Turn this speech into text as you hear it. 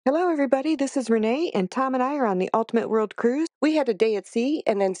Hello everybody, this is Renee, and Tom and I are on the Ultimate World Cruise. We had a day at sea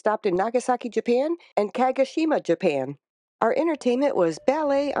and then stopped in Nagasaki, Japan and Kagoshima, Japan. Our entertainment was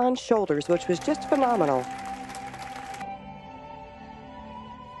ballet on shoulders, which was just phenomenal.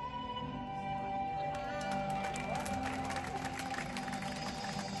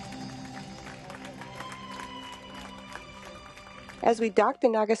 As we docked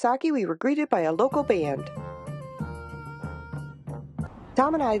in Nagasaki, we were greeted by a local band.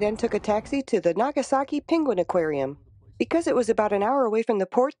 Tom and I then took a taxi to the Nagasaki Penguin Aquarium. Because it was about an hour away from the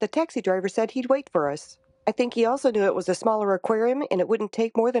port, the taxi driver said he'd wait for us. I think he also knew it was a smaller aquarium and it wouldn't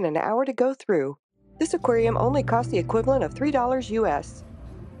take more than an hour to go through. This aquarium only cost the equivalent of $3 US.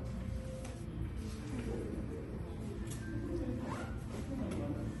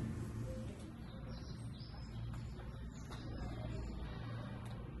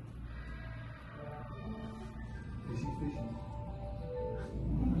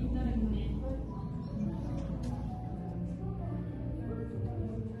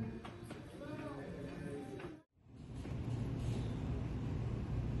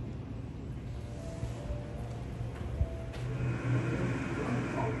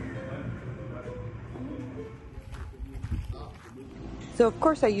 So of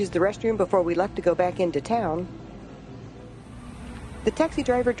course I used the restroom before we left to go back into town. The taxi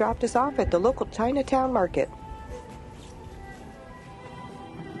driver dropped us off at the local Chinatown market.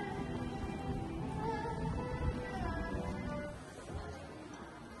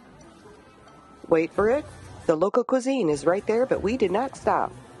 Wait for it. The local cuisine is right there, but we did not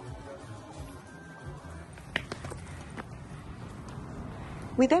stop.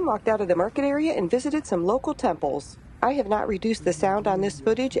 We then walked out of the market area and visited some local temples. I have not reduced the sound on this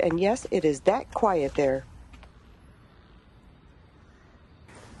footage, and yes, it is that quiet there.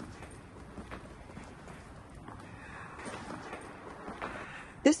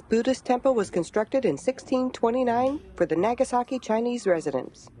 This Buddhist temple was constructed in 1629 for the Nagasaki Chinese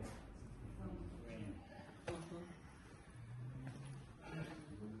residents.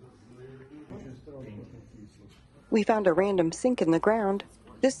 We found a random sink in the ground.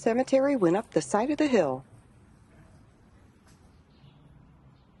 This cemetery went up the side of the hill.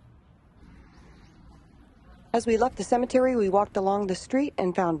 As we left the cemetery, we walked along the street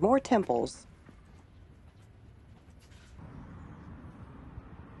and found more temples.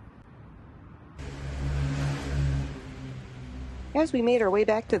 As we made our way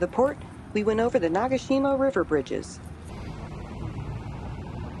back to the port, we went over the Nagashima River bridges.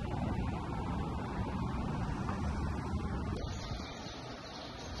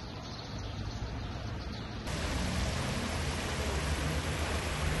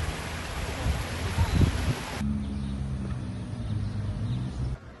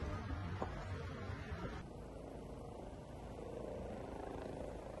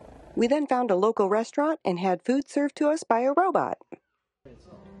 We then found a local restaurant and had food served to us by a robot.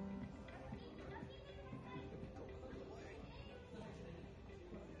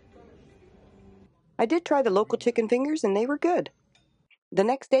 I did try the local chicken fingers and they were good. The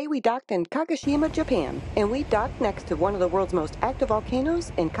next day we docked in Kagoshima, Japan, and we docked next to one of the world's most active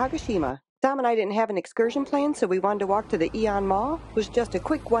volcanoes in Kagoshima. Tom and I didn't have an excursion plan, so we wanted to walk to the Aeon Mall. It was just a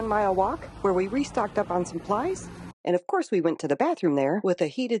quick 1-mile walk where we restocked up on supplies. And of course we went to the bathroom there with a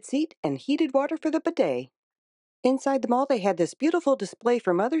heated seat and heated water for the bidet. Inside the mall they had this beautiful display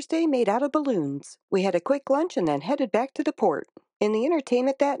for Mother's Day made out of balloons. We had a quick lunch and then headed back to the port. And the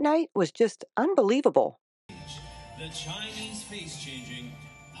entertainment that night was just unbelievable. The Chinese face-changing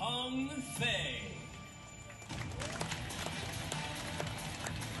Hung Fei.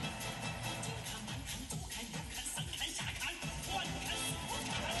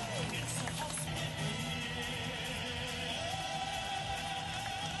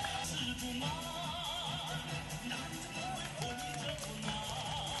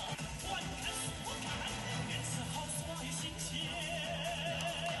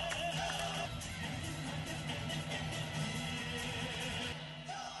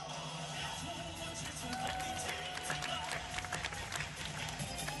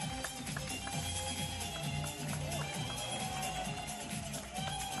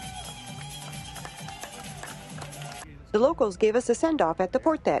 The locals gave us a send-off at the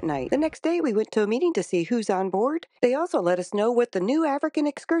port that night. The next day, we went to a meeting to see who's on board. They also let us know what the new African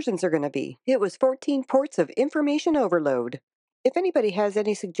excursions are going to be. It was 14 ports of information overload. If anybody has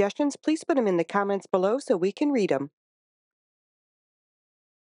any suggestions, please put them in the comments below so we can read them.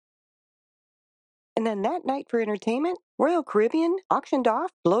 And then that night for entertainment, Royal Caribbean auctioned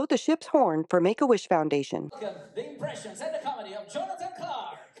off Blow the Ship's Horn for Make-A-Wish Foundation. Welcome the impressions and the comedy of Jonathan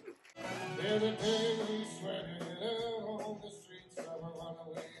Clark. Every day we sweated on the streets of a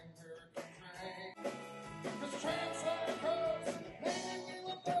runaway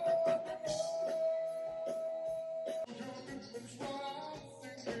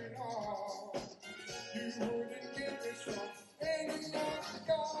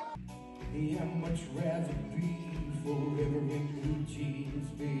Yeah, I'd much rather be forever in blue jeans,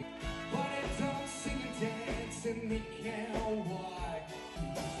 babe. But it don't sing and dance and make out why.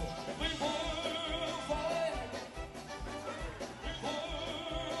 We were fine.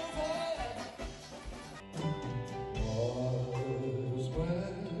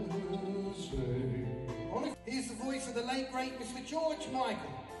 Here's the voice of the late great Mr. George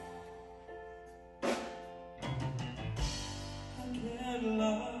Michael. I can't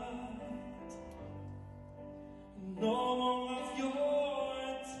lie, no more of your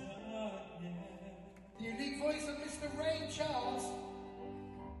time. The unique voice of Mr. Ray Charles.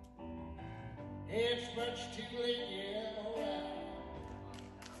 It's much too late, yeah,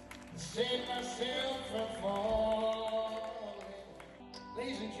 to save myself from falling.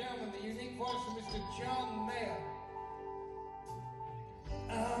 Ladies and gentlemen, the unique voice of Mr. John Mayer.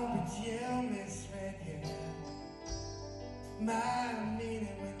 Oh, but you misread, yeah, my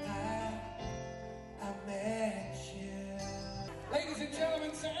meaning when I met you. Ladies and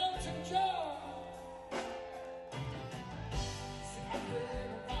gentlemen, Sir Elton John.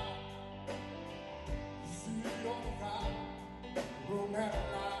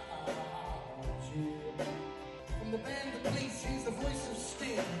 From the band The Police, he's the voice of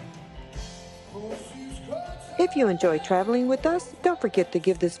Sting. If you enjoy traveling with us, don't forget to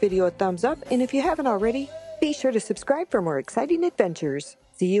give this video a thumbs up, and if you haven't already, be sure to subscribe for more exciting adventures.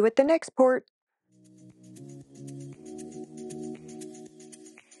 See you at the next port.